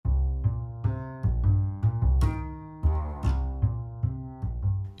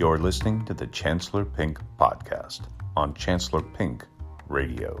You're listening to the Chancellor Pink Podcast on Chancellor Pink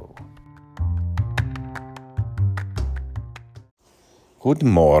Radio. Good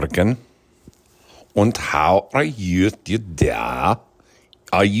morning. And how are you today?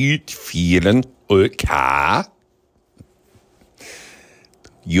 Are you feeling okay?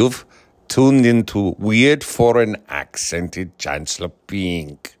 You've tuned into weird foreign accented Chancellor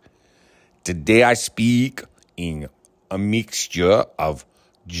Pink. Today I speak in a mixture of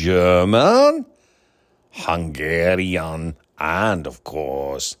German, Hungarian, and, of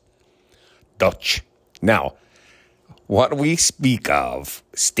course, Dutch. Now, what we speak of,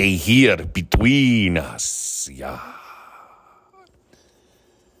 stay here between us. Yeah.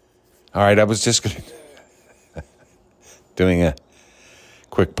 All right, I was just doing a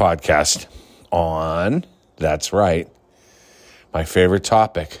quick podcast on, that's right, my favorite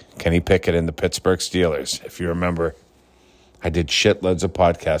topic, Kenny Pickett and the Pittsburgh Steelers. If you remember, I did shitloads of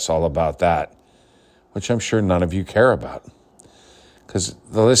podcasts all about that, which I'm sure none of you care about. Because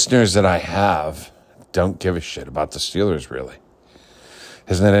the listeners that I have don't give a shit about the Steelers, really.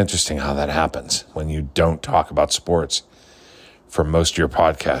 Isn't it interesting how that happens when you don't talk about sports for most of your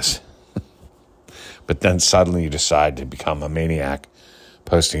podcasts? But then suddenly you decide to become a maniac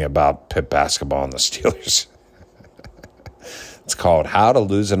posting about Pitt basketball and the Steelers. It's called How to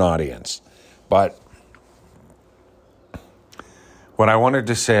Lose an Audience. But what I wanted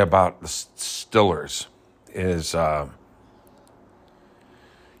to say about the Steelers is, I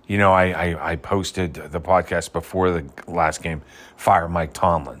posted the podcast before the last game, Fire Mike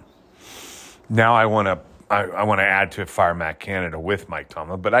Tomlin. Now I want to add to it, Fire Matt Canada with Mike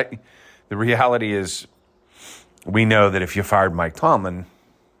Tomlin. But the reality is, we know that if you fired Mike Tomlin,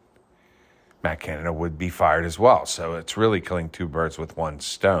 Matt Canada would be fired as well. So it's really killing two birds with one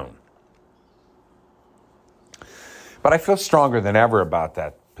stone. But I feel stronger than ever about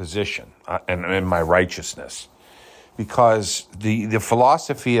that position and my righteousness. Because the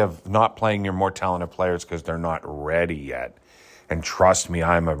philosophy of not playing your more talented players because they're not ready yet, and trust me,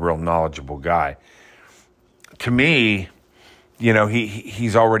 I'm a real knowledgeable guy. To me,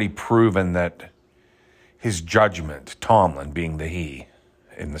 he's already proven that his judgment, Tomlin being the he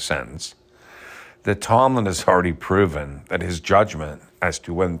in the sentence, that Tomlin has already proven that his judgment as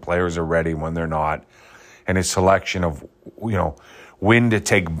to when players are ready, when they're not, and his selection of, when to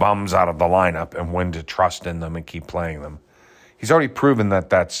take bums out of the lineup and when to trust in them and keep playing them. He's already proven that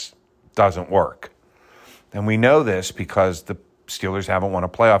doesn't work. And we know this because the Steelers haven't won a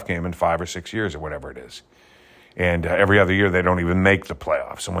playoff game in 5 or 6 years or whatever it is. And every other year they don't even make the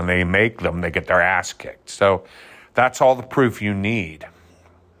playoffs. And when they make them, they get their ass kicked. So that's all the proof you need.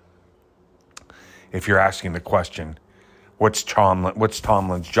 If you're asking the question, what's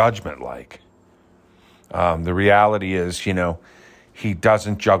Tomlin's judgment like? The reality is, he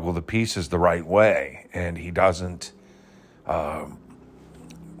doesn't juggle the pieces the right way, and he has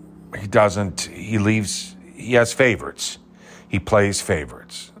favorites. He plays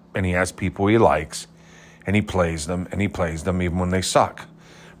favorites, and he has people he likes, and he plays them even when they suck.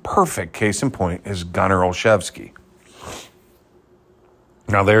 Perfect case in point is Gunnar Olszewski.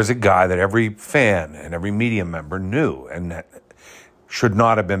 Now, there's a guy that every fan and every media member knew and that should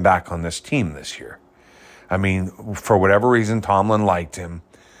not have been back on this team this year. I mean, for whatever reason, Tomlin liked him,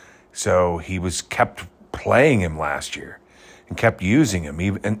 so he kept playing him last year and kept using him,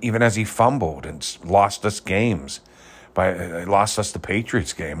 even as he fumbled and lost us games. Lost us the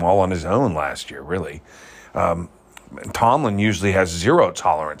Patriots game all on his own last year, really. Tomlin usually has zero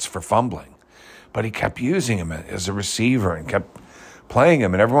tolerance for fumbling, but he kept using him as a receiver and kept playing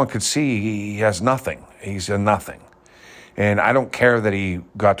him, and everyone could see he has nothing. He's a nothing. And I don't care that he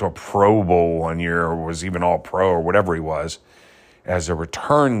got to a Pro Bowl one year or was even all-pro or whatever he was as a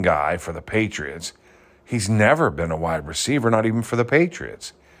return guy for the Patriots. He's never been a wide receiver, not even for the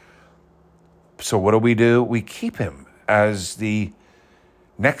Patriots. So what do? We keep him as the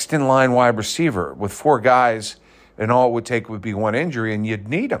next-in-line wide receiver with 4 guys, and all it would take would be one injury, and you'd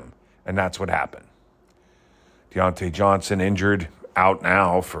need him. And that's what happened. Deontay Johnson injured, out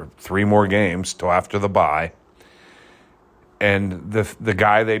now for 3 more games till after the bye. And the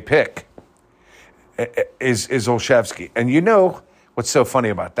guy they pick is Olszewski. And what's so funny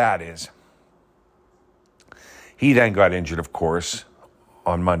about that is he then got injured, of course,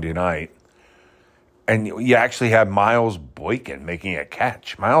 on Monday night. And you actually had Miles Boykin making a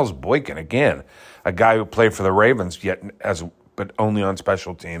catch. Miles Boykin, again, a guy who played for the Ravens, but only on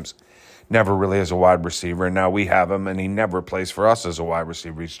special teams, never really as a wide receiver. And now we have him, and he never plays for us as a wide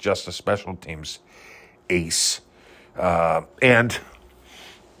receiver. He's just a special teams ace. And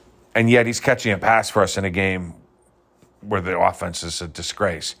yet he's catching a pass for us in a game where the offense is a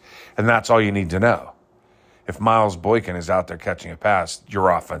disgrace. And that's all you need to know. If Miles Boykin is out there catching a pass, your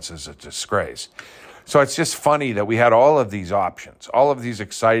offense is a disgrace. So it's just funny that we had all of these options, all of these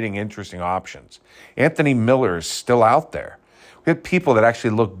exciting, interesting options. Anthony Miller is still out there. We had people that actually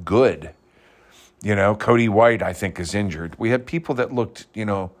looked good. You know, Cody White, I think, is injured. We had people that looked, you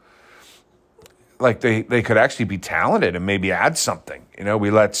know, like they could actually be talented and maybe add something. You know,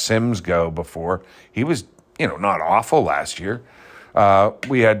 we let Sims go before. He was, you know, not awful last year.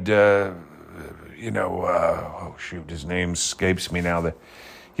 We had, his name escapes me now, the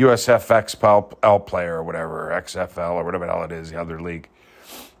USFXL player or whatever, XFL or whatever the hell it is, the other league.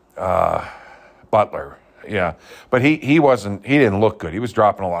 Butler, yeah. But he didn't look good. He was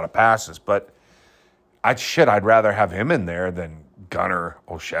dropping a lot of passes, but I'd rather have him in there than Gunnar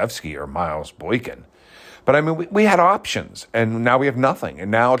Olszewski or Miles Boykin. But, I mean, we had options, and now we have nothing.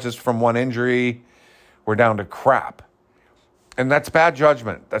 And now just from one injury, we're down to crap. And that's bad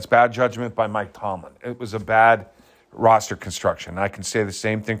judgment. That's bad judgment by Mike Tomlin. It was a bad roster construction. I can say the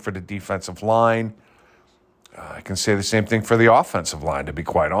same thing for the defensive line. I can say the same thing for the offensive line, to be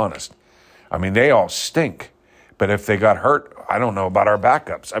quite honest. I mean, they all stink. But if they got hurt, I don't know about our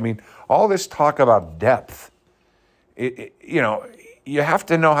backups. I mean, all this talk about depth, you have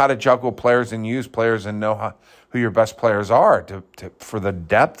to know how to juggle players and use players and know who your best players are for the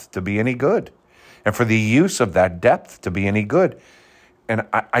depth to be any good and for the use of that depth to be any good. And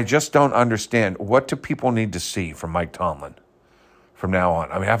I just don't understand. What do people need to see from Mike Tomlin from now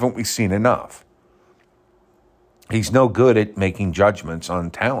on? I mean, haven't we seen enough? He's no good at making judgments on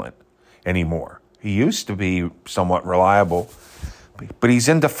talent anymore. He used to be somewhat reliable, but he's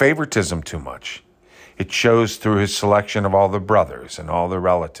into favoritism too much. It shows through his selection of all the brothers and all the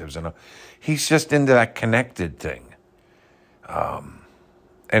relatives. And he's just into that connected thing. And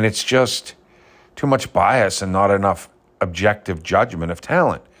it's just too much bias and not enough objective judgment of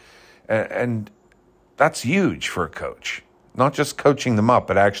talent. And that's huge for a coach. Not just coaching them up,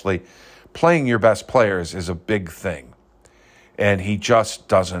 but actually playing your best players is a big thing. And he just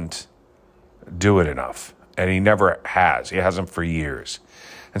doesn't do it enough. And he never has. He hasn't for years.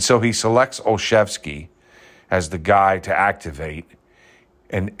 And so he selects Olszewski as the guy to activate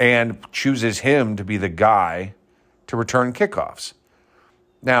and chooses him to be the guy to return kickoffs.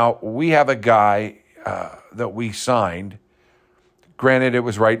 Now, we have a guy that we signed. Granted, it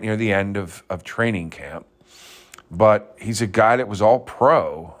was right near the end of training camp. But he's a guy that was all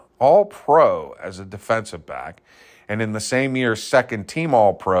pro as a defensive back. And in the same year, second team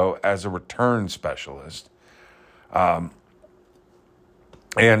all-pro as a return specialist.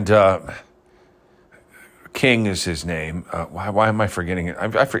 King is his name. Why am I forgetting it?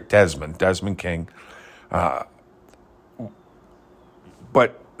 I forget Desmond King.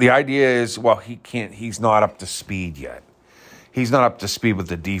 But the idea is, well, he's not up to speed yet. He's not up to speed with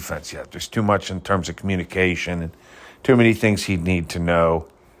the defense yet. There's too much in terms of communication and too many things he'd need to know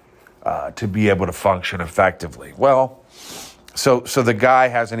to be able to function effectively. Well, so the guy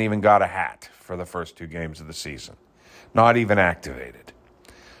hasn't even got a hat for the first 2 games of the season. Not even activated.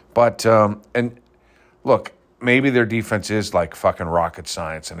 But, and look, maybe their defense is like fucking rocket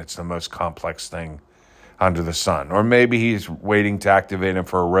science and it's the most complex thing under the sun. Or maybe he's waiting to activate him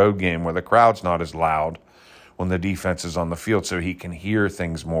for a road game where the crowd's not as loud when the defense is on the field so he can hear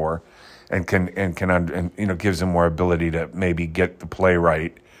things more and gives him more ability to maybe get the play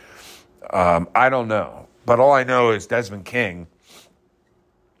right. I don't know. But all I know is Desmond King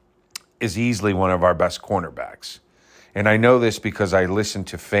is easily one of our best cornerbacks. And I know this because I listened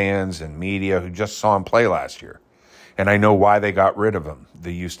to fans and media who just saw him play last year. And I know why they got rid of him,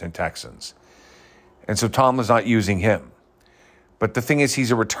 the Houston Texans. And so Tomlin's not using him. But the thing is,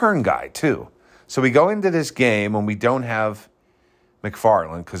 he's a return guy, too. So we go into this game and we don't have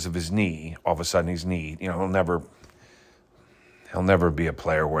McFarland because of his knee. All of a sudden, his knee, he'll never be a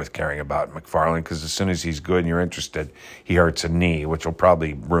player worth caring about, McFarland, because as soon as he's good and you're interested, he hurts a knee, which will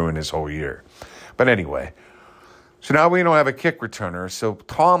probably ruin his whole year. But anyway, so now we don't have a kick returner. So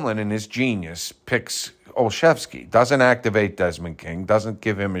Tomlin, in his genius, picks Olszewski, doesn't activate Desmond King, doesn't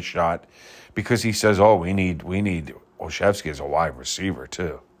give him a shot because he says, we need Olszewski as a wide receiver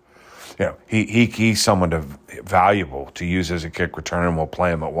too. He's someone valuable to use as a kick returner, and we'll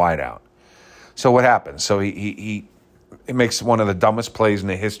play him at wideout. So what happens? So he makes one of the dumbest plays in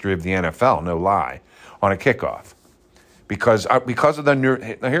the history of the NFL, no lie, on a kickoff. Because of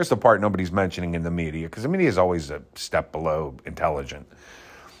the now here's the part nobody's mentioning in the media, because the media is always a step below intelligent.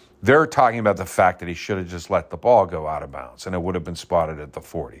 They're talking about the fact that he should have just let the ball go out of bounds, and it would have been spotted at the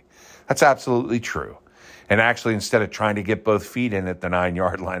 40. That's absolutely true. And actually, instead of trying to get both feet in at the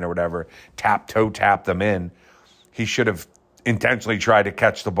 9-yard line or whatever, toe tap them in, he should have intentionally tried to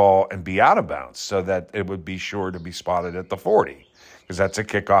catch the ball and be out of bounds so that it would be sure to be spotted at the 40, because that's a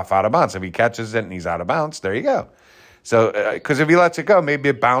kickoff out of bounds. If he catches it and he's out of bounds, there you go. So, because if he lets it go, maybe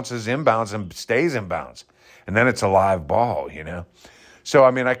it bounces inbounds and stays inbounds, and then it's a live ball, So,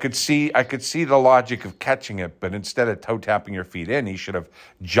 I mean, I could see the logic of catching it, but instead of toe tapping your feet in, he should have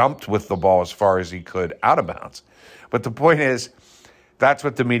jumped with the ball as far as he could out of bounds. But the point is, that's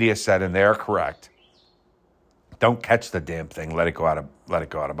what the media said, and they're correct. Don't catch the damn thing. Let it go out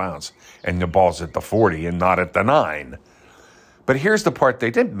of bounds, and the ball's at the 40 and not at the 9. But here's the part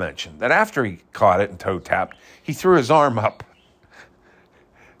they didn't mention: that after he caught it and toe tapped, he threw his arm up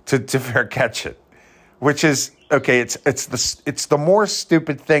to fair catch it, which is okay. It's the more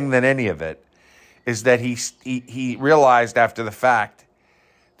stupid thing than any of it is that he realized after the fact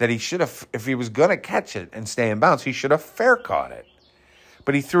that he should have, if he was going to catch it and stay in bounds, he should have fair caught it.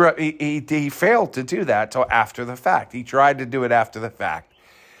 But he threw up. He failed to do that till after the fact. He tried to do it after the fact,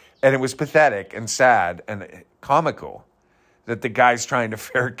 and it was pathetic and sad and comical that the guy's trying to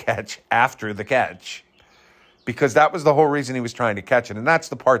fair catch after the catch, because that was the whole reason he was trying to catch it. And that's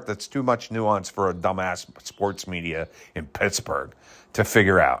the part that's too much nuance for a dumbass sports media in Pittsburgh to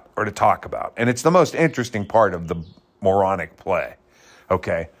figure out or to talk about. And it's the most interesting part of the moronic play,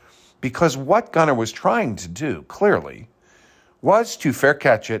 okay? Because what Gunnar was trying to do, clearly, was to fair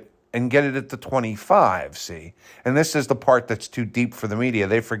catch it and get it at the 25, see? And this is the part that's too deep for the media.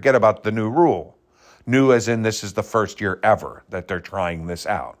 They forget about the new rule. New as in this is the first year ever that they're trying this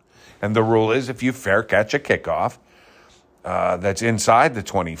out. And the rule is if you fair catch a kickoff that's inside the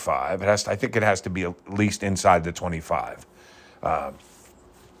 25, I think it has to be at least inside the 25.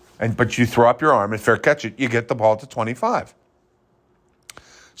 But you throw up your arm and fair catch it, you get the ball to 25.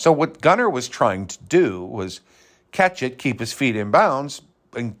 So what Gunnar was trying to do was catch it, keep his feet in bounds,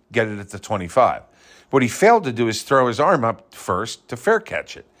 and get it at the 25. What he failed to do is throw his arm up first to fair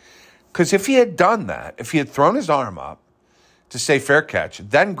catch it. Because if he had done that, if he had thrown his arm up to say fair catch,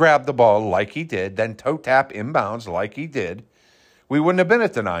 then grab the ball like he did, then toe tap inbounds like he did, we wouldn't have been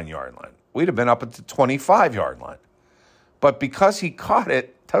at the 9-yard line. We'd have been up at the 25-yard line. But because he caught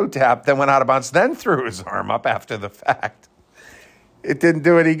it, toe tap, then went out of bounds, then threw his arm up after the fact, it didn't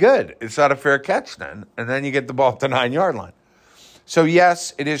do any good. It's not a fair catch then. And then you get the ball at the 9-yard line. So,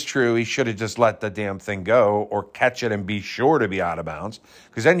 yes, it is true. He should have just let the damn thing go or catch it and be sure to be out of bounds,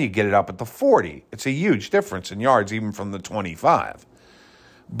 because then you get it up at the 40. It's a huge difference in yards, even from the 25.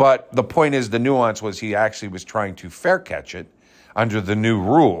 But the point is, the nuance was he actually was trying to fair catch it under the new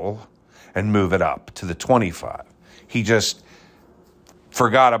rule and move it up to the 25. He just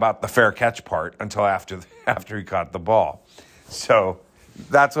forgot about the fair catch part until after he caught the ball. So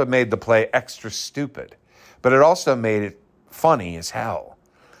that's what made the play extra stupid. But it also made it funny as hell.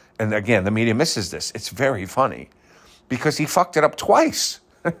 And again, the media misses this. It's very funny because he fucked it up twice.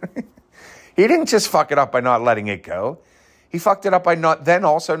 He didn't just fuck it up by not letting it go. He fucked it up by not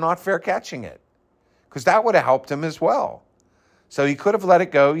fair catching it, because that would have helped him as well. So he could have let it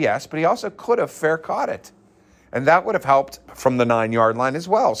go, yes, but he also could have fair caught it. And that would have helped from the 9-yard line as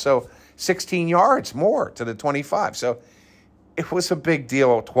well. So 16 yards more to the 25. So it was a big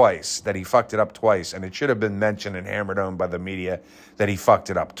deal twice that he fucked it up twice, and it should have been mentioned and hammered home by the media that he fucked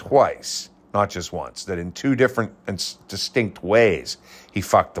it up twice, not just once, that in two different and distinct ways he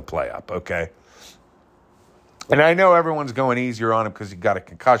fucked the play up, okay? And I know everyone's going easier on him because he got a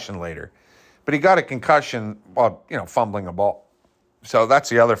concussion later, but he got a concussion while, fumbling a ball. So that's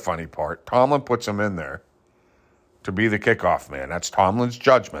the other funny part. Tomlin puts him in there to be the kickoff man. That's Tomlin's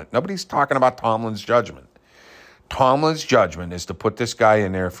judgment. Nobody's talking about Tomlin's judgment. Tomlin's judgment is to put this guy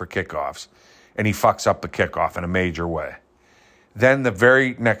in there for kickoffs, and he fucks up the kickoff in a major way. Then the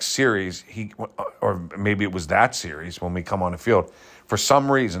very next series, or maybe it was that series when we come on the field, for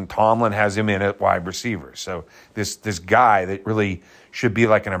some reason, Tomlin has him in at wide receiver. So this guy that really should be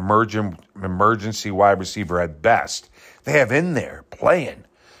like an emergency wide receiver at best, they have in there playing.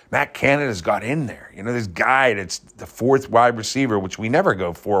 Matt Canada's got in there. This guy that's the fourth wide receiver, which we never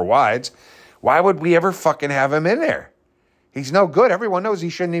go four wides. Why would we ever fucking have him in there? He's no good. Everyone knows he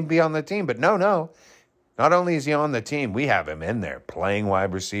shouldn't even be on the team. But no. Not only is he on the team, we have him in there playing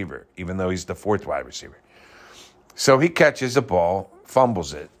wide receiver, even though he's the fourth wide receiver. So he catches the ball,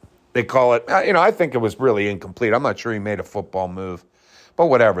 fumbles it. They call it, I think it was really incomplete. I'm not sure he made a football move. But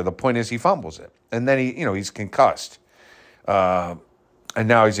whatever. The point is he fumbles it. And then he's concussed. And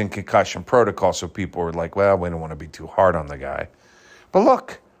now he's in concussion protocol. So people are like, well, we don't want to be too hard on the guy. But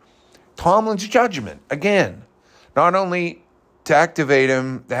look. Tomlin's judgment, again, not only to activate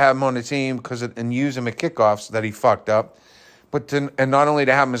him, to have him on the team and use him at kickoffs that he fucked up, and not only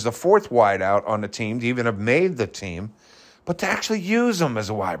to have him as the fourth wideout on the team, to even have made the team, but to actually use him as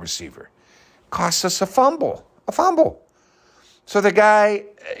a wide receiver. Costs us a fumble. So the guy,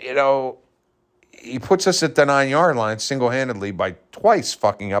 he puts us at the 9-yard line single-handedly by twice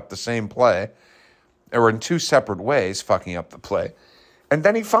fucking up the same play, or in two separate ways fucking up the play. And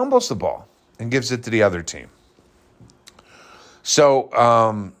then he fumbles the ball and gives it to the other team. So,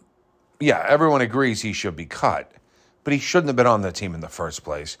 everyone agrees he should be cut, but he shouldn't have been on the team in the first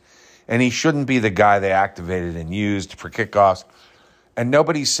place. And he shouldn't be the guy they activated and used for kickoffs. And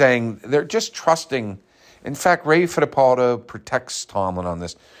nobody's saying, they're just trusting. In fact, Ray Fittipaldo protects Tomlin on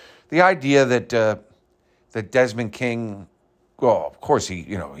this. The idea that Desmond King, well, of course, it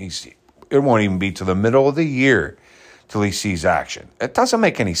won't even be to the middle of the year till he sees action. It doesn't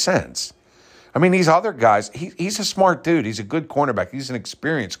make any sense. I mean, these other guys, he's a smart dude. He's a good cornerback. He's an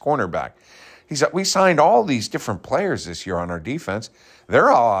experienced cornerback. We signed all these different players this year on our defense. They're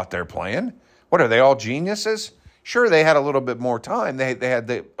all out there playing. What, are they all geniuses? Sure, they had a little bit more time. They had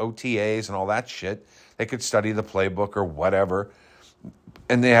the OTAs and all that shit. They could study the playbook or whatever.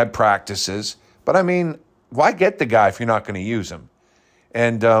 And they had practices. But, I mean, why get the guy if you're not going to use him?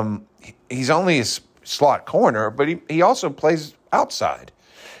 And he's only a slot corner, but he also plays outside.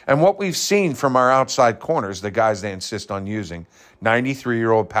 And what we've seen from our outside corners, the guys they insist on using,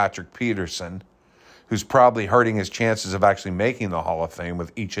 93-year-old Patrick Peterson, who's probably hurting his chances of actually making the Hall of Fame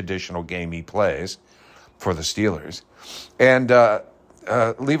with each additional game he plays for the Steelers, and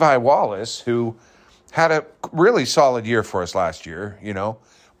Levi Wallace, who had a really solid year for us last year,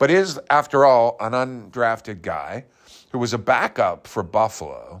 but is, after all, an undrafted guy who was a backup for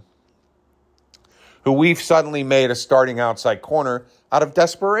Buffalo, who we've suddenly made a starting outside corner out of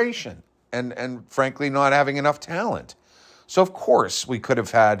desperation and frankly not having enough talent. So, of course, we could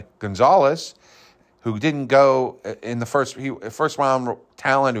have had Gonzalez, who didn't go in the first round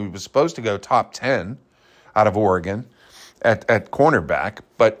talent, who was supposed to go top 10 out of Oregon at cornerback,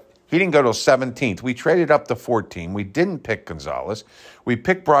 but he didn't go till 17th. We traded up to 14. We didn't pick Gonzalez. We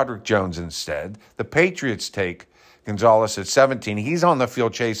picked Broderick Jones instead. The Patriots take Gonzalez at 17. He's on the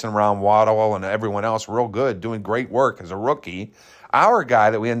field chasing around Waddle and everyone else real good, doing great work as a rookie. Our guy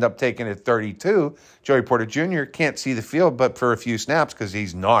that we end up taking at 32, Joey Porter Jr., can't see the field but for a few snaps because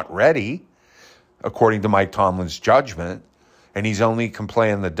he's not ready, according to Mike Tomlin's judgment, and he's only can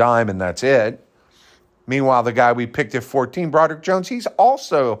play in the dime, and that's it. Meanwhile, the guy we picked at 14, Broderick Jones, he's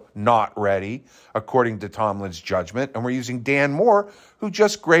also not ready, according to Tomlin's judgment. And we're using Dan Moore, who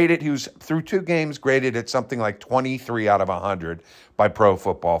just graded, who's through 2 games graded at something like 23 out of 100 by Pro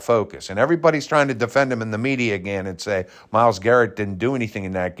Football Focus. And everybody's trying to defend him in the media again and say Myles Garrett didn't do anything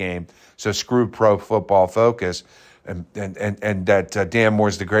in that game, so screw Pro Football Focus. And that Dan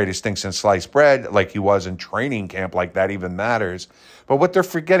Moore's the greatest thing since sliced bread, like he was in training camp, like that even matters. But what they're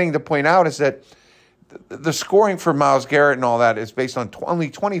forgetting to point out is that the scoring for Myles Garrett and all that is based on only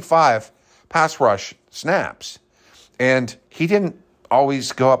 25 pass rush snaps. And he didn't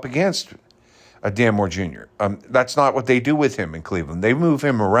always go up against Dan Moore Jr. That's not what they do with him in Cleveland. They move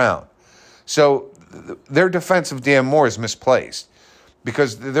him around. So their defense of Dan Moore is misplaced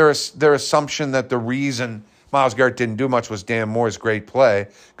because their assumption that the reason Myles Garrett didn't do much was Dan Moore's great play.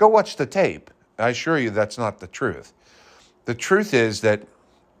 Go watch the tape. I assure you that's not the truth. The truth is that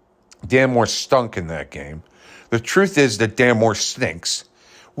Dan Moore stunk in that game. The truth is that Dan Moore stinks.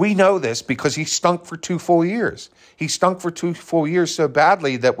 We know this because he stunk for 2 full years. He stunk for 2 full years so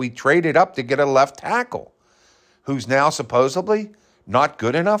badly that we traded up to get a left tackle who's now supposedly not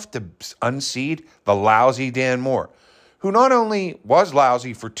good enough to unseat the lousy Dan Moore, who not only was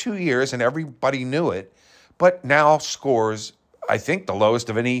lousy for 2 years and everybody knew it, but now scores, I think, the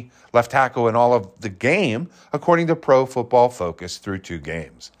lowest of any left tackle in all of the game, according to Pro Football Focus through 2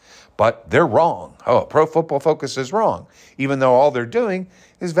 games. But they're wrong. Pro Football Focus is wrong, even though all they're doing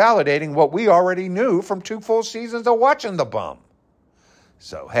is validating what we already knew from 2 full seasons of watching the bum.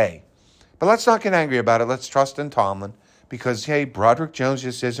 So, hey, but let's not get angry about it. Let's trust in Tomlin because, hey, Broderick Jones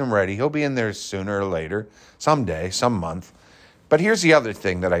just isn't ready. He'll be in there sooner or later, someday, some month. But here's the other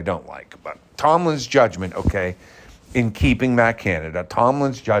thing that I don't like about Tomlin's judgment, okay, in keeping Matt Canada,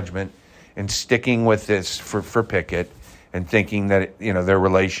 Tomlin's judgment in sticking with this for Pickett and thinking that, their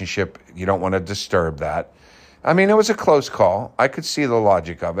relationship, you don't want to disturb that. I mean, it was a close call. I could see the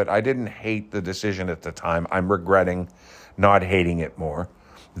logic of it. I didn't hate the decision at the time. I'm regretting not hating it more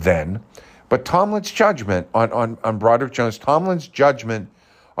then. But Tomlin's judgment on Broderick Jones, Tomlin's judgment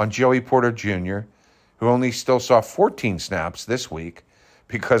on Joey Porter Jr., who only still saw 14 snaps this week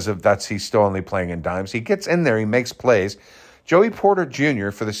because of he's still only playing in dimes. He gets in there, he makes plays. Joey Porter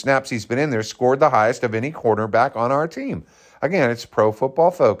Jr., for the snaps he's been in there, scored the highest of any quarterback on our team. Again, it's Pro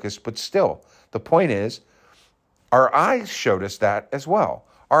Football Focus, but still, the point is, our eyes showed us that as well.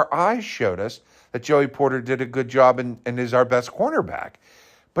 Our eyes showed us that Joey Porter did a good job and is our best cornerback.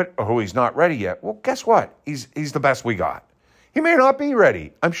 But, he's not ready yet. Well, guess what? He's the best we got. He may not be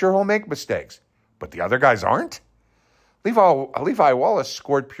ready. I'm sure he'll make mistakes. But the other guys aren't. Levi Wallace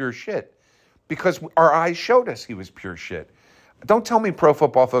scored pure shit because our eyes showed us he was pure shit. Don't tell me Pro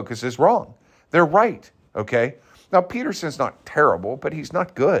Football Focus is wrong. They're right, okay? Now, Peterson's not terrible, but he's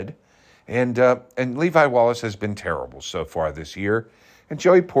not good. And Levi Wallace has been terrible so far this year. And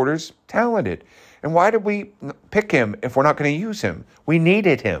Joey Porter's talented. And why did we pick him if we're not going to use him? We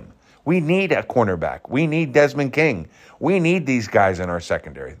needed him. We need a cornerback. We need Desmond King. We need these guys in our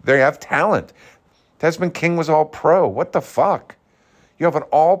secondary. They have talent. Desmond King was all pro. What the fuck? You have an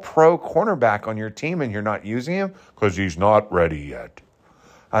all-pro cornerback on your team and you're not using him? Because he's not ready yet.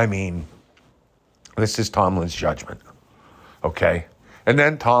 I mean, this is Tomlin's judgment. Okay? And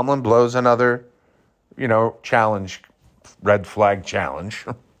then Tomlin blows another, challenge, red flag challenge.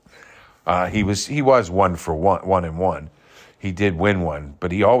 He was 1-for-1. He did win one,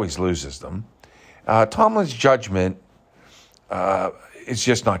 but he always loses them. Tomlin's judgment is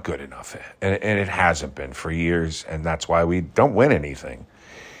just not good enough, and it hasn't been for years, and that's why we don't win anything.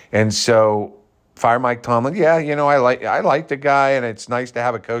 And so, fire Mike Tomlin. Yeah, I like the guy, and it's nice to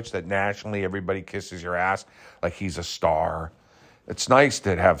have a coach that nationally everybody kisses your ass like he's a star. It's nice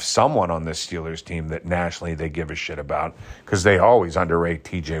to have someone on this Steelers team that nationally they give a shit about because they always underrate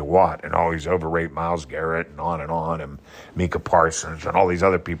T.J. Watt and always overrate Myles Garrett and Micah Parsons and all these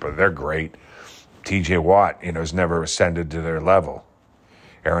other people. They're great. T.J. Watt, has never ascended to their level.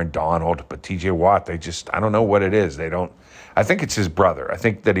 Aaron Donald, but T.J. Watt, I don't know what it is. I think it's his brother. I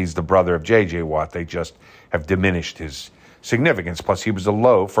think that he's the brother of J.J. Watt. They just have diminished his significance. Plus, he was a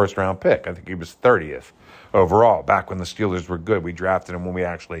low first-round pick. I think he was 30th. Overall, back when the Steelers were good. We drafted him when we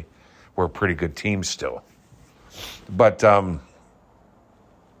actually were a pretty good team still. But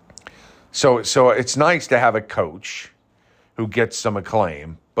so it's nice to have a coach who gets some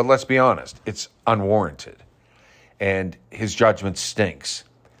acclaim, but let's be honest, it's unwarranted. And his judgment stinks.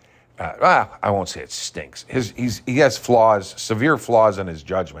 I won't say it stinks. He has flaws, severe flaws in his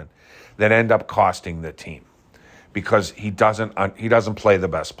judgment that end up costing the team because he doesn't play the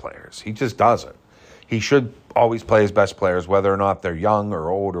best players. He just doesn't. He should always play his best players, whether or not they're young or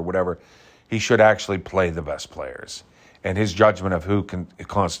old or whatever. He should actually play the best players. And his judgment of who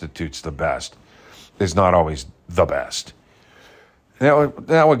constitutes the best is not always the best. Now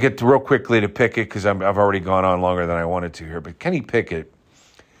we'll get real quickly to Pickett because I've already gone on longer than I wanted to here. But Kenny Pickett,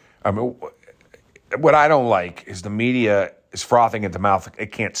 what I don't like is the media is frothing at the mouth.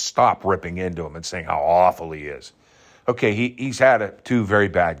 It can't stop ripping into him and saying how awful he is. Okay, he's had 2 very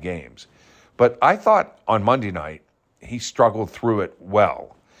bad games. But I thought on Monday night, he struggled through it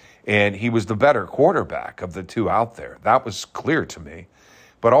well. And he was the better quarterback of the 2 out there. That was clear to me.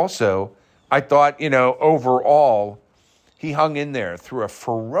 But also, I thought, overall, he hung in there through a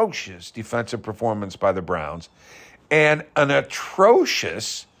ferocious defensive performance by the Browns and an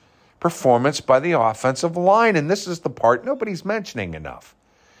atrocious performance by the offensive line. And this is the part nobody's mentioning enough.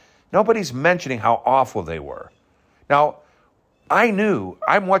 Nobody's mentioning how awful they were. Now,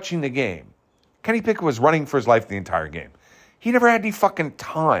 I'm watching the game. Kenny Pickett was running for his life the entire game. He never had any fucking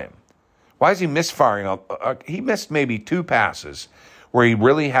time. Why is he misfiring? He missed maybe 2 passes where he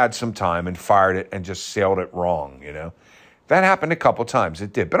really had some time and fired it and just sailed it wrong, That happened a couple times.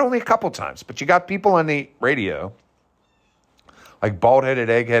 It did, but only a couple times. But you got people on the radio, like bald-headed,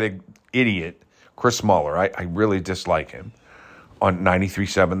 egg-headed idiot Chris Muller. I really dislike him on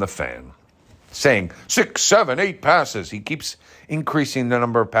 93.7 The Fan, saying 6, 7, 8 passes. He keeps increasing the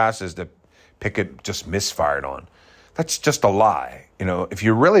number of passes that Pickett just misfired on. That's just a lie. If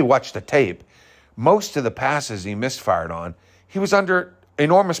you really watch the tape, most of the passes he misfired on, he was under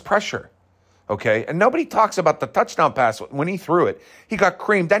enormous pressure. Okay? And nobody talks about the touchdown pass when he threw it. He got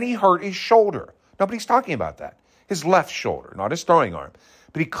creamed. Then he hurt his shoulder. Nobody's talking about that. His left shoulder, not his throwing arm.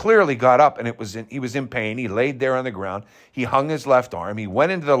 But he clearly got up and he was in pain. He laid there on the ground. He hung his left arm. He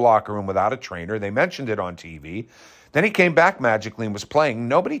went into the locker room without a trainer. They mentioned it on TV. Then he came back magically and was playing.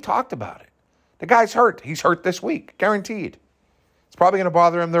 Nobody talked about it. The guy's hurt. He's hurt this week, guaranteed. It's probably going to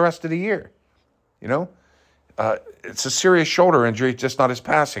bother him the rest of the year. It's a serious shoulder injury, just not his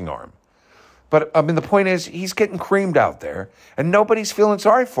passing arm. But, the point is, he's getting creamed out there, and nobody's feeling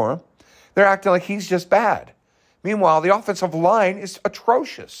sorry for him. They're acting like he's just bad. Meanwhile, the offensive line is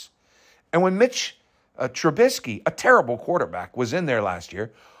atrocious. And when Mitch Trubisky, a terrible quarterback, was in there last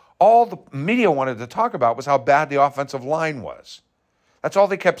year, all the media wanted to talk about was how bad the offensive line was. That's all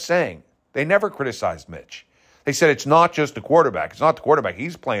they kept saying. They never criticized Mitch. They said it's not just the quarterback. It's not the quarterback.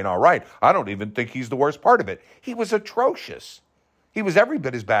 He's playing all right. I don't even think he's the worst part of it. He was atrocious. He was every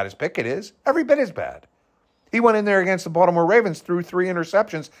bit as bad as Pickett is. Every bit as bad. He went in there against the Baltimore Ravens, threw 3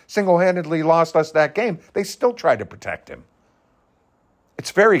 interceptions, single-handedly lost us that game. They still tried to protect him.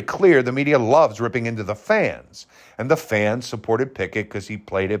 It's very clear the media loves ripping into the fans. And the fans supported Pickett because he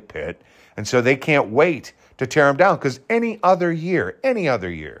played at Pitt. And so they can't wait to tear him down because any other year,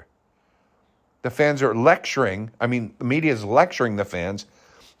 the fans are lecturing. I mean, the media is lecturing the fans.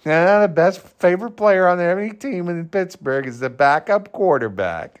 The best favorite player on every team in Pittsburgh is the backup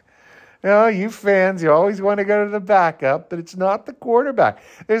quarterback. You fans, you always want to go to the backup, but it's not the quarterback.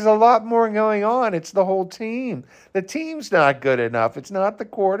 There's a lot more going on. It's the whole team. The team's not good enough. It's not the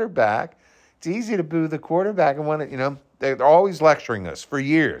quarterback. It's easy to boo the quarterback and want to, they're always lecturing us for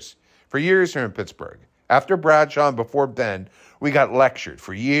years. For years here in Pittsburgh. After Bradshaw and before Ben, we got lectured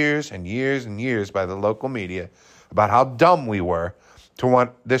for years and years and years by the local media about how dumb we were to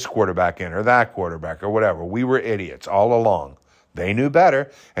want this quarterback in or that quarterback or whatever. We were idiots all along. They knew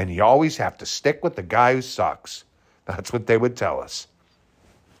better, and you always have to stick with the guy who sucks. That's what they would tell us.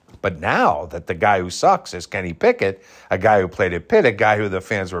 But now that the guy who sucks is Kenny Pickett, a guy who played at Pitt, a guy who the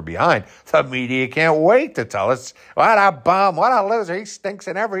fans were behind, the media can't wait to tell us, what a bum, what a loser, he stinks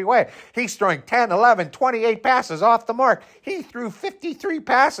in every way. He's throwing 10, 11, 28 passes off the mark. He threw 53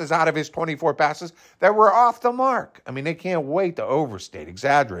 passes out of his 24 passes that were off the mark. I mean, they can't wait to overstate,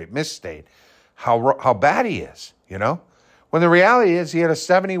 exaggerate, misstate how bad he is, When the reality is he had a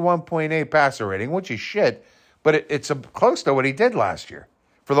 71.8 passer rating, which is shit, but it's close to what he did last year.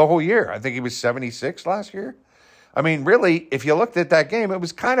 For the whole year. I think he was 76 last year. I mean, really, if you looked at that game, it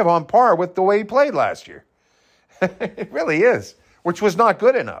was kind of on par with the way he played last year. It really is, which was not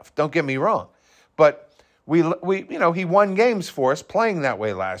good enough. Don't get me wrong. But he won games for us playing that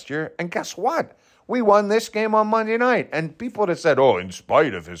way last year. And guess what? We won this game on Monday night. And people that said, in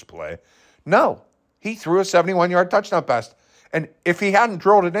spite of his play. No, he threw a 71-yard touchdown pass. And if he hadn't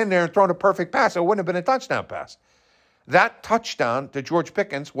drilled it in there and thrown a perfect pass, it wouldn't have been a touchdown pass. That touchdown to George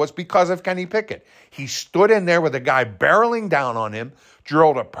Pickens was because of Kenny Pickett. He stood in there with a guy barreling down on him,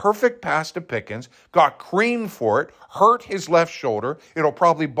 drilled a perfect pass to Pickens, got creamed for it, hurt his left shoulder. It'll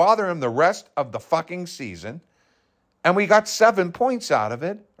probably bother him the rest of the fucking season. And we got 7 points out of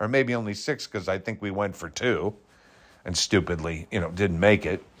it, or maybe only 6 because I think we went for 2 and stupidly, didn't make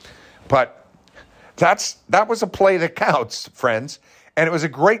it. But that was a play that counts, friends. And it was a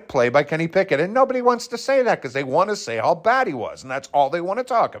great play by Kenny Pickett. And nobody wants to say that because they want to say how bad he was. And that's all they want to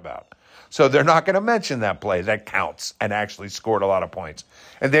talk about. So they're not going to mention that play that counts and actually scored a lot of points.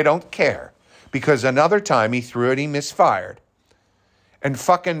 And they don't care because another time he threw it, he misfired. And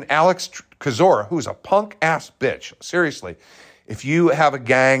fucking Alex Kozora, who's a punk-ass bitch, seriously, if you have a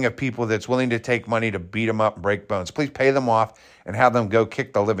gang of people that's willing to take money to beat them up and break bones, please pay them off and have them go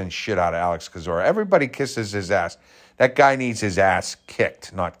kick the living shit out of Alex Kozora. Everybody kisses his ass. That guy needs his ass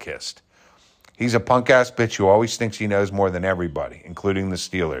kicked, not kissed. He's a punk-ass bitch who always thinks he knows more than everybody, including the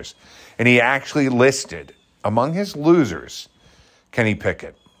Steelers. And he actually listed, among his losers, Kenny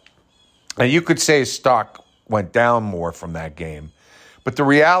Pickett. Now, you could say his stock went down more from that game. But the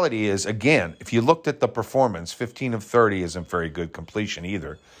reality is, again, if you looked at the performance, 15 of 30 isn't very good completion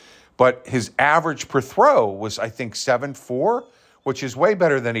either. But his average per throw was, I think, 7.4, which is way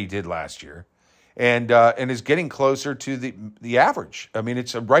better than he did last year. And is getting closer to the average. I mean,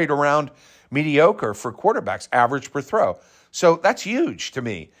 it's right around mediocre for quarterbacks, average per throw. So that's huge to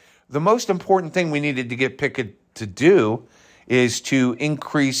me. The most important thing we needed to get Pickett to do is to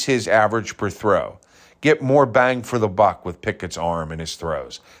increase his average per throw. Get more bang for the buck with Pickett's arm and his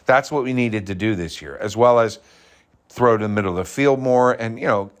throws. That's what we needed to do this year, as well as throw to the middle of the field more and,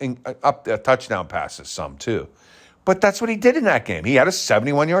 up the touchdown passes some too. But that's what he did in that game. He had a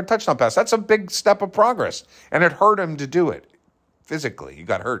 71-yard touchdown pass. That's a big step of progress. And it hurt him to do it. Physically, he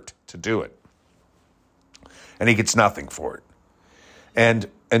got hurt to do it. And he gets nothing for it.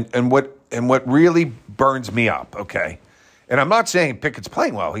 And what really burns me up, okay? And I'm not saying Pickett's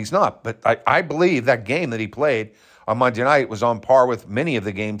playing well. He's not. But I believe that game that he played on Monday night was on par with many of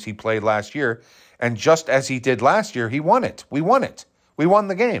the games he played last year. And just as he did last year, he won it. We won it. We won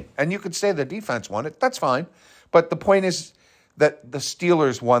the game. And you could say the defense won it. That's fine. But the point is that the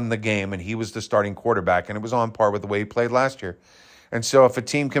Steelers won the game and he was the starting quarterback and it was on par with the way he played last year. And so if a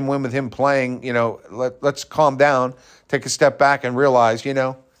team can win with him playing, let's calm down, take a step back and realize,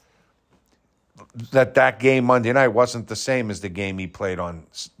 that game Monday night wasn't the same as the game he played on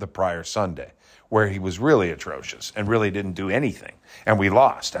the prior Sunday, where he was really atrocious and really didn't do anything. And we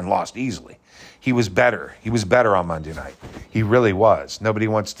lost and lost easily. He was better. He was better on Monday night. He really was. Nobody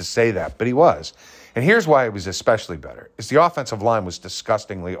wants to say that, but he was. And here's why it was especially better, is the offensive line was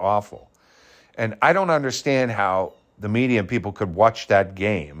disgustingly awful. And I don't understand how the media and people could watch that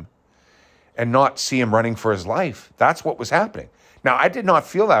game and not see him running for his life. That's what was happening. Now, I did not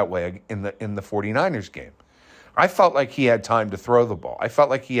feel that way in the 49ers game. I felt like he had time to throw the ball. I felt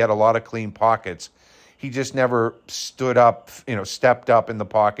like he had a lot of clean pockets. He just never stood up, stepped up in the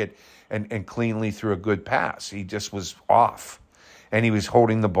pocket and cleanly threw a good pass. He just was off. And he was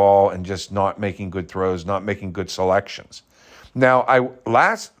holding the ball and just not making good throws, not making good selections. Now,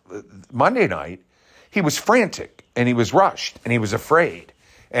 last Monday night, he was frantic and he was rushed and he was afraid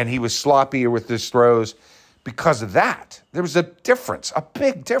and he was sloppier with his throws because of that. There was a difference, a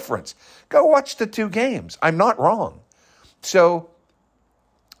big difference. Go watch the two games. I'm not wrong. So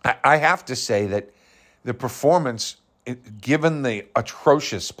I have to say that the performance, given the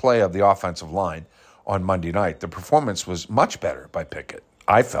atrocious play of the offensive line on Monday night, the performance was much better by Pickett,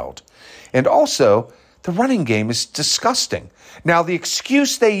 I felt. And also, the running game is disgusting. Now, the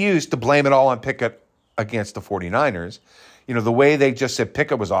excuse they used to blame it all on Pickett against the 49ers, the way they just said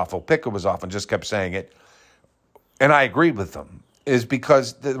Pickett was awful, and just kept saying it, and I agreed with them, is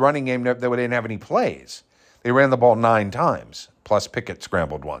because the running game, they didn't have any plays. They ran the ball 9 times, plus Pickett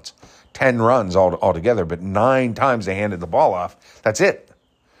scrambled once. 10 runs altogether, but 9 times they handed the ball off. That's it.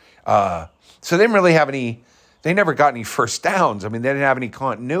 So they didn't really have they never got any first downs. I mean, they didn't have any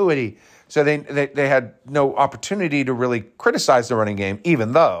continuity. So they had no opportunity to really criticize the running game,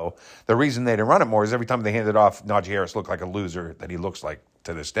 even though the reason they didn't run it more is every time they handed off, Najee Harris looked like a loser that he looks like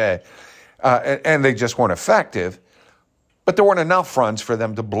to this day. And they just weren't effective. But there weren't enough runs for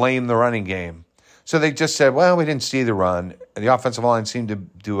them to blame the running game. So they just said, well, we didn't see the run. And the offensive line seemed to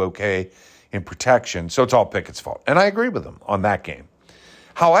do okay in protection. So it's all Pickett's fault. And I agree with them on that game.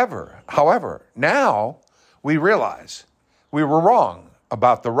 However, now we realize we were wrong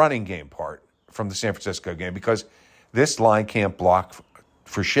about the running game part from the San Francisco game because this line can't block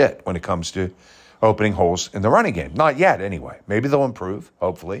for shit when it comes to opening holes in the running game. Not yet, anyway. Maybe they'll improve,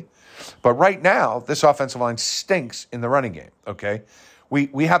 hopefully. But right now, this offensive line stinks in the running game, okay?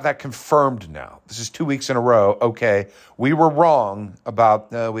 We have that confirmed now. This is 2 weeks in a row. Okay, we were wrong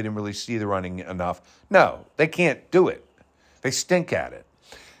about, we didn't really see the running enough. No, they can't do it. They stink at it.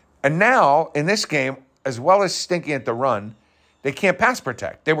 And now, in this game, as well as stinking at the run, they can't pass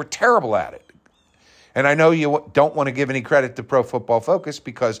protect. They were terrible at it. And I know you don't want to give any credit to Pro Football Focus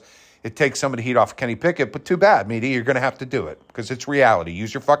because it takes some of the heat off Kenny Pickett, but too bad, Meaty. You're going to have to do it because it's reality.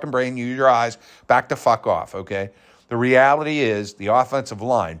 Use your fucking brain, use your eyes, back the fuck off, okay? The reality is the offensive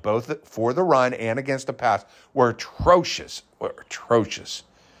line, both for the run and against the pass, were atrocious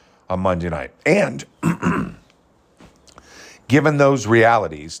on Monday night. And given those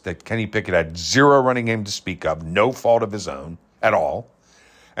realities that Kenny Pickett had zero running game to speak of, no fault of his own at all,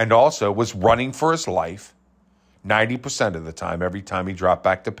 and also was running for his life 90% of the time, every time he dropped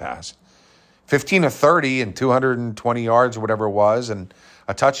back to pass, 15 of 30 and 220 yards or whatever it was, and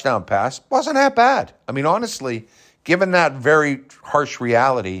a touchdown pass, wasn't that bad. I mean, honestly, given that very harsh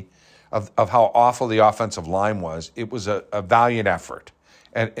reality of how awful the offensive line was, it was a valiant effort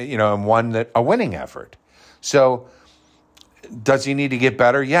and a winning effort. So does he need to get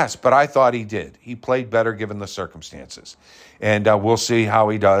better? Yes, but I thought he did. He played better given the circumstances. And we'll see how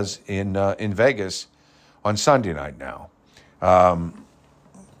he does in Vegas on Sunday night now. I'm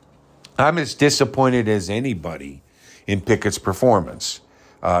as disappointed as anybody in Pickett's performance.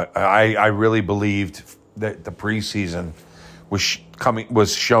 I really believed that the preseason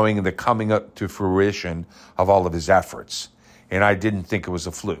was showing the coming up to fruition of all of his efforts. And I didn't think it was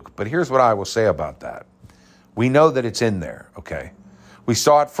a fluke. But here's what I will say about that. We know that it's in there, okay? We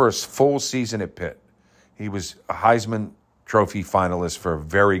saw it for his full season at Pitt. He was a Heisman Trophy finalist for a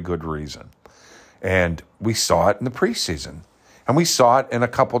very good reason. And we saw it in the preseason. And we saw it in a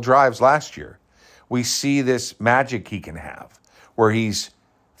couple drives last year. We see this magic he can have where he's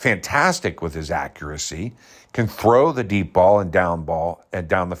fantastic with his accuracy, can throw the deep ball and down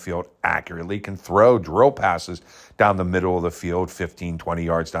the field accurately, can throw drill passes down the middle of the field, 15, 20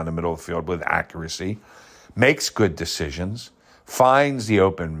 yards down the middle of the field with accuracy, makes good decisions, finds the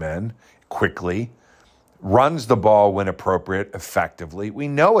open men quickly, runs the ball when appropriate effectively. We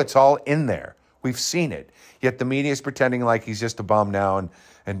know it's all in there. We've seen it. Yet the media is pretending like he's just a bum now,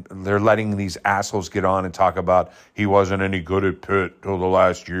 and they're letting these assholes get on and talk about he wasn't any good at Pitt till the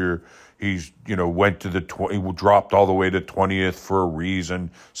last year. He's, went to he dropped all the way to 20th for a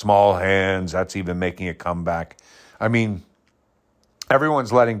reason. Small hands, that's even making a comeback. I mean,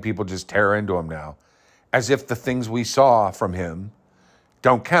 everyone's letting people just tear into him now as if the things we saw from him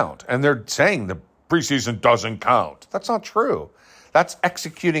don't count. And they're saying the preseason doesn't count. That's not true. That's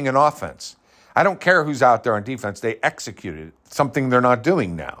executing an offense. I don't care who's out there on defense. They executed something they're not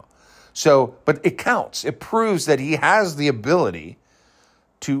doing now. So, but it counts. It proves that he has the ability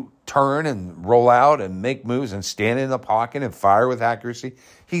to turn and roll out and make moves and stand in the pocket and fire with accuracy.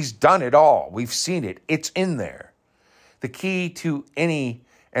 He's done it all. We've seen it. It's in there. The key to any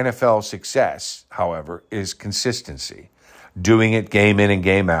NFL success, however, is consistency. Doing it game in and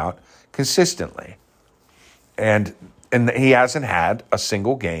game out consistently. And he hasn't had a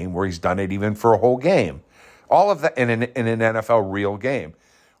single game where he's done it even for a whole game. All of that in an NFL real game.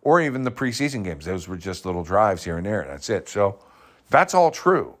 Or even the preseason games. Those were just little drives here and there. That's it. So that's all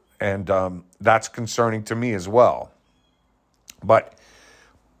true. And that's concerning to me as well. But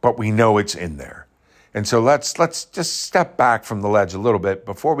we know it's in there. And so let's just step back from the ledge a little bit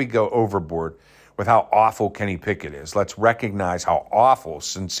before we go overboard with how awful Kenny Pickett is. Let's recognize how awful,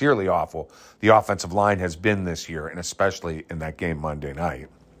 sincerely awful, the offensive line has been this year, and especially in that game Monday night.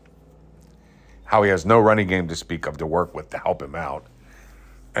 How he has no running game to speak of to work with to help him out,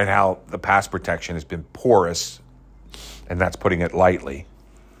 and how the pass protection has been porous, and that's putting it lightly.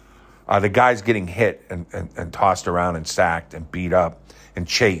 The guy's getting hit and tossed around and sacked and beat up and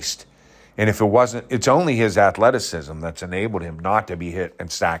chased. And if it wasn't, it's only his athleticism that's enabled him not to be hit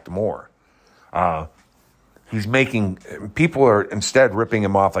and sacked more. People are instead ripping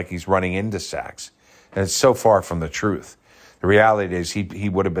him off like he's running into sacks. And it's so far from the truth. The reality is he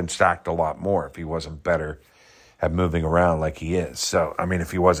would have been sacked a lot more if he wasn't better at moving around like he is. So, I mean,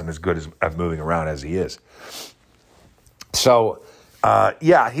 if he wasn't as good at moving around as he is. So,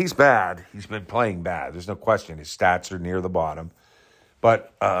 yeah, he's bad. He's been playing bad. There's no question. His stats are near the bottom.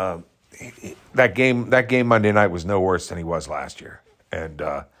 But that game Monday night was no worse than he was last year. And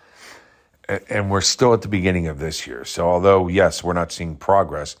we're still at the beginning of this year. So although, yes, we're not seeing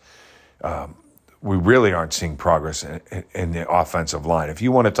progress, we really aren't seeing progress in the offensive line. If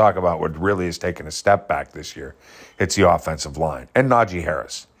you want to talk about what really has taken a step back this year, it's the offensive line and Najee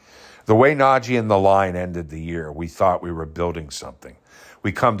Harris. The way Najee and the line ended the year, we thought we were building something.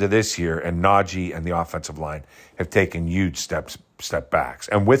 We come to this year, and Najee and the offensive line have taken huge step backs.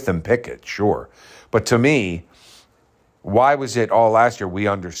 And with them, Pickett, sure. But to me, why was it all last year? We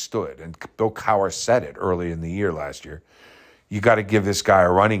understood. And Bill Cowher said it early in the year last year. You got to give this guy a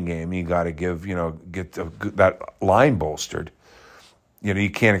running game. You got to get that line bolstered. You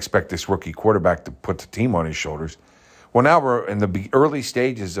can't expect this rookie quarterback to put the team on his shoulders. Well, now we're in the early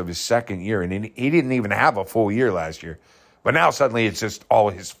stages of his second year, and he didn't even have a full year last year. But now suddenly it's just all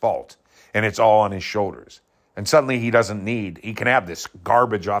his fault, and it's all on his shoulders. And suddenly he can have this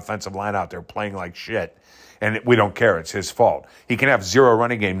garbage offensive line out there playing like shit, and we don't care. It's his fault. He can have zero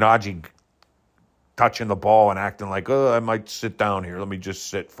running game. Najee touching the ball and acting like, I might sit down here. Let me just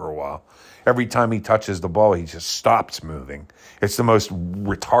sit for a while. Every time he touches the ball, he just stops moving. It's the most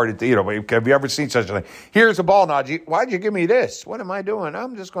retarded thing. Have you ever seen such a thing? Here's a ball, Najee. Why'd you give me this? What am I doing?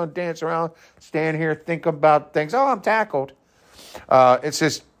 I'm just going to dance around, stand here, think about things. Oh, I'm tackled. It's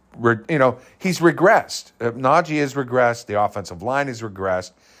just, he's regressed. Najee has regressed. The offensive line has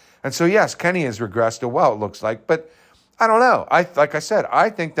regressed. And so, yes, Kenny has regressed as well, it looks like. But I don't know. Like I said,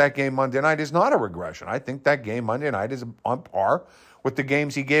 I think that game Monday night is not a regression. I think that game Monday night is on par with the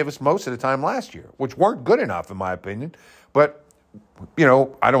games he gave us most of the time last year, which weren't good enough, in my opinion. But,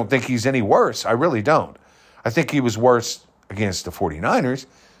 I don't think he's any worse. I really don't. I think he was worse against the 49ers.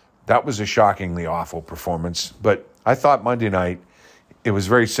 That was a shockingly awful performance. But I thought Monday night it was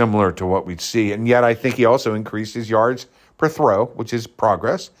very similar to what we'd see. And yet I think he also increased his yards per throw, which is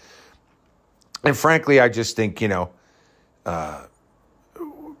progress. And frankly, I just think, we're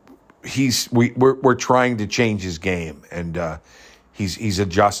trying to change his game, and he's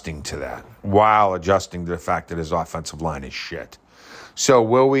adjusting to that while adjusting to the fact that his offensive line is shit. So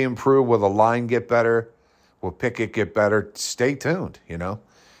will we improve? Will the line get better? Will Pickett get better? Stay tuned,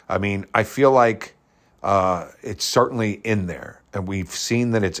 I mean, I feel like it's certainly in there, and we've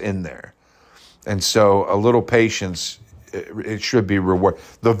seen that it's in there. And so a little patience, it should be rewarded.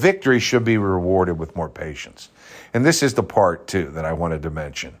 The victory should be rewarded with more patience. And this is the part, too, that I wanted to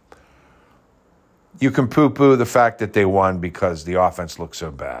mention. You can poo-poo the fact that they won because the offense looked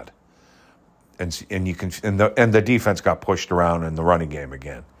so bad. And the defense got pushed around in the running game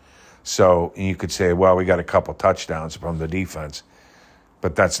again. So you could say, well, we got a couple touchdowns from the defense,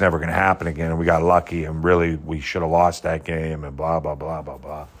 but that's never going to happen again. And we got lucky, and really we should have lost that game, and blah, blah, blah, blah,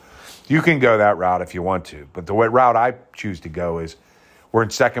 blah. You can go that route if you want to. But the route I choose to go is we're in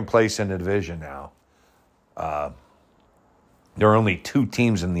second place in the division now. There are only two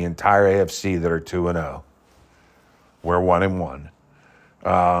teams in the entire AFC that are 2-0. We're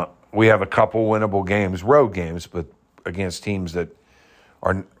 1-1. We have a couple winnable games, road games, but against teams that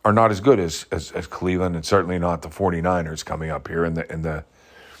are not as good as Cleveland, and certainly not the 49ers coming up here in the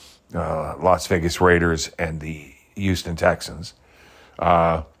Las Vegas Raiders and the Houston Texans.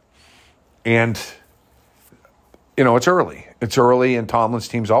 And, it's early. It's early, and Tomlin's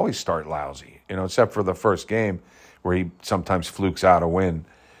teams always start lousy, except for the first game where he sometimes flukes out a win.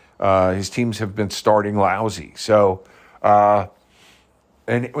 His teams have been starting lousy. So,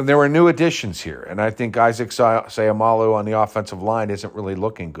 and there were new additions here, and I think Isaac Sayamalu on the offensive line isn't really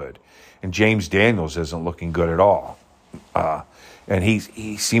looking good, and James Daniels isn't looking good at all. And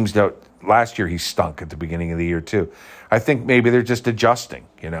he seems to, last year he stunk at the beginning of the year too. I think maybe they're just adjusting,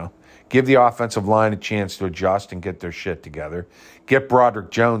 Give the offensive line a chance to adjust and get their shit together. Get Broderick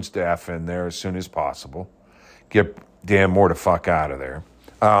Jones to F in there as soon as possible. Get Dan Moore to fuck out of there.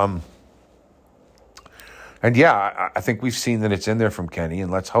 And yeah, I think we've seen that it's in there from Kenny, and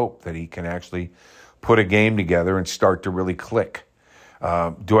let's hope that he can actually put a game together and start to really click.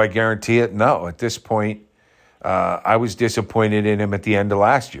 Do I guarantee it? No. At this point, I was disappointed in him at the end of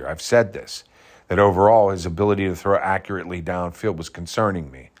last year. I've said this, that overall his ability to throw accurately downfield was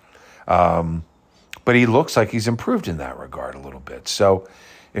concerning me. But he looks like he's improved in that regard a little bit. So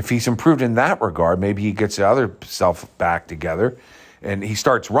if he's improved in that regard, maybe he gets the other self back together and he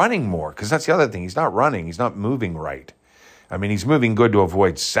starts running more, because that's the other thing. He's not running. He's not moving right. I mean, he's moving good to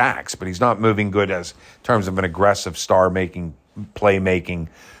avoid sacks, but he's not moving good as in terms of an aggressive star-making, play-making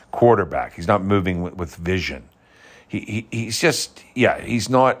quarterback. He's not moving with vision. He's just, he's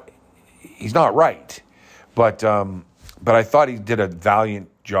not right. But I thought he did a valiant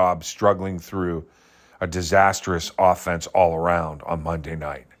job struggling through a disastrous offense all around on Monday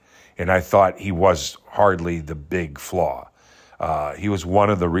night. And I thought he was hardly the big flaw. He was one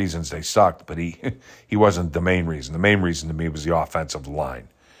of the reasons they sucked, but he wasn't the main reason. The main reason to me was the offensive line.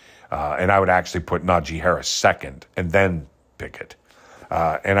 And I would actually put Najee Harris second and then Pickett.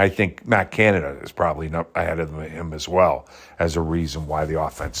 And I think Matt Canada is probably ahead of him as well as a reason why the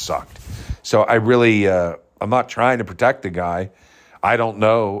offense sucked. So I really, I'm not trying to protect the guy. I don't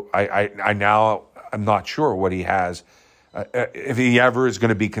know. I'm not sure what he has, if he ever is going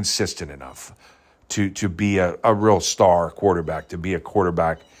to be consistent enough to be a real star quarterback, to be a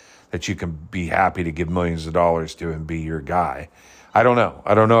quarterback that you can be happy to give millions of dollars to and be your guy. I don't know.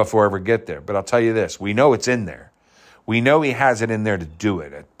 I don't know if we'll ever get there, but I'll tell you this. We know it's in there. We know he has it in there to do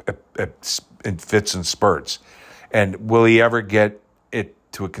it in fits and spurts. And will he ever get it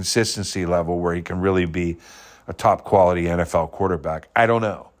to a consistency level where he can really be a top quality NFL quarterback? I don't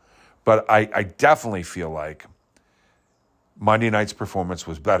know. But I definitely feel like Monday night's performance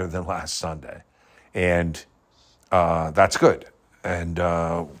was better than last Sunday. And that's good. And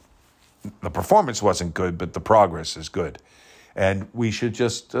the performance wasn't good, but the progress is good. And we should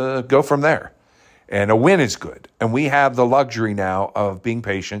just go from there. And a win is good. And we have the luxury now of being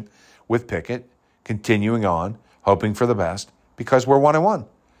patient with Pickett, continuing on, hoping for the best, because we're 1-1.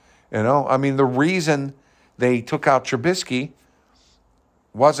 I mean, the reason they took out Trubisky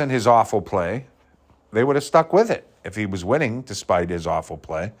wasn't his awful play. They would have stuck with it if he was winning despite his awful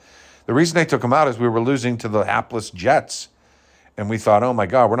play. The reason they took him out is we were losing to the hapless Jets. And we thought, oh, my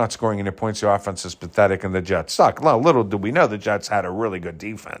God, we're not scoring any points. The offense is pathetic and the Jets suck. Well, little did we know the Jets had a really good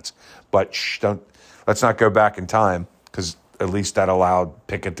defense. But let's not go back in time, because at least that allowed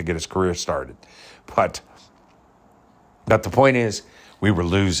Pickett to get his career started. But the point is, we were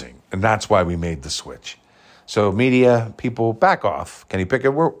losing, and that's why we made the switch. So media, people, back off. Kenny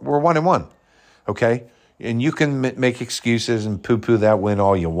Pickett, we're 1-1, okay? And you can make excuses and poo-poo that win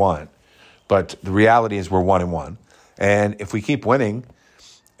all you want, but the reality is we're 1-1. And if we keep winning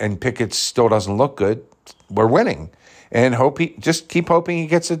and Pickett still doesn't look good, we're winning. And just keep hoping he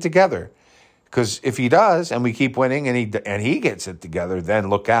gets it together. Because if he does and we keep winning and he gets it together, then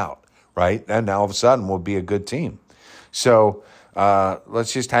look out, right? And now all of a sudden we'll be a good team. So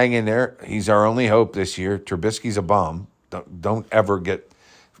let's just hang in there. He's our only hope this year. Trubisky's a bum. Don't ever get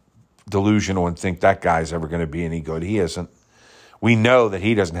delusional and think that guy's ever going to be any good. He isn't. We know that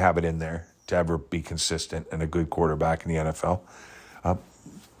he doesn't have it in there to ever be consistent and a good quarterback in the NFL.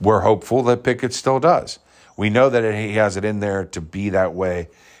 We're hopeful that Pickett still does. We know that he has it in there to be that way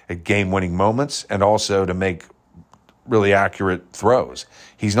at game-winning moments and also to make really accurate throws.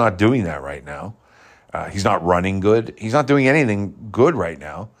 He's not doing that right now. He's not running good. He's not doing anything good right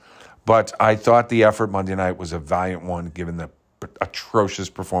now. But I thought the effort Monday night was a valiant one, given the atrocious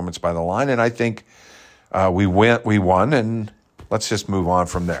performance by the line. And I think we won, and let's just move on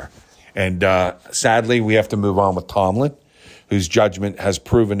from there. And sadly, we have to move on with Tomlin, whose judgment has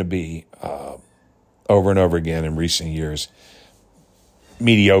proven to be, over and over again in recent years,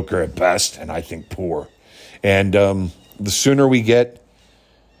 mediocre at best, and I think poor. And the sooner we get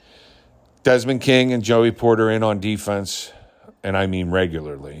Desmond King and Joey Porter in on defense, and I mean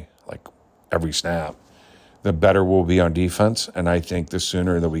regularly, like every snap, the better we'll be on defense. And I think the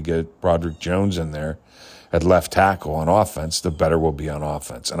sooner that we get Broderick Jones in there at left tackle on offense, the better we'll be on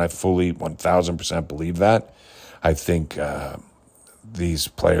offense. And I fully 1,000% believe that. I think these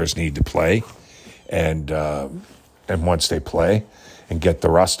players need to play, and once they play and get the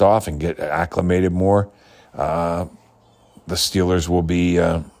rust off and get acclimated more, the Steelers will be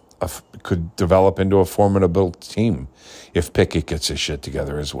could develop into a formidable team if Pickett gets his shit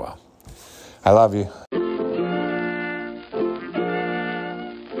together as well. I love you.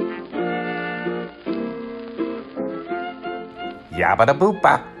 Yabba da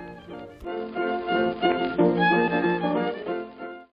boopa.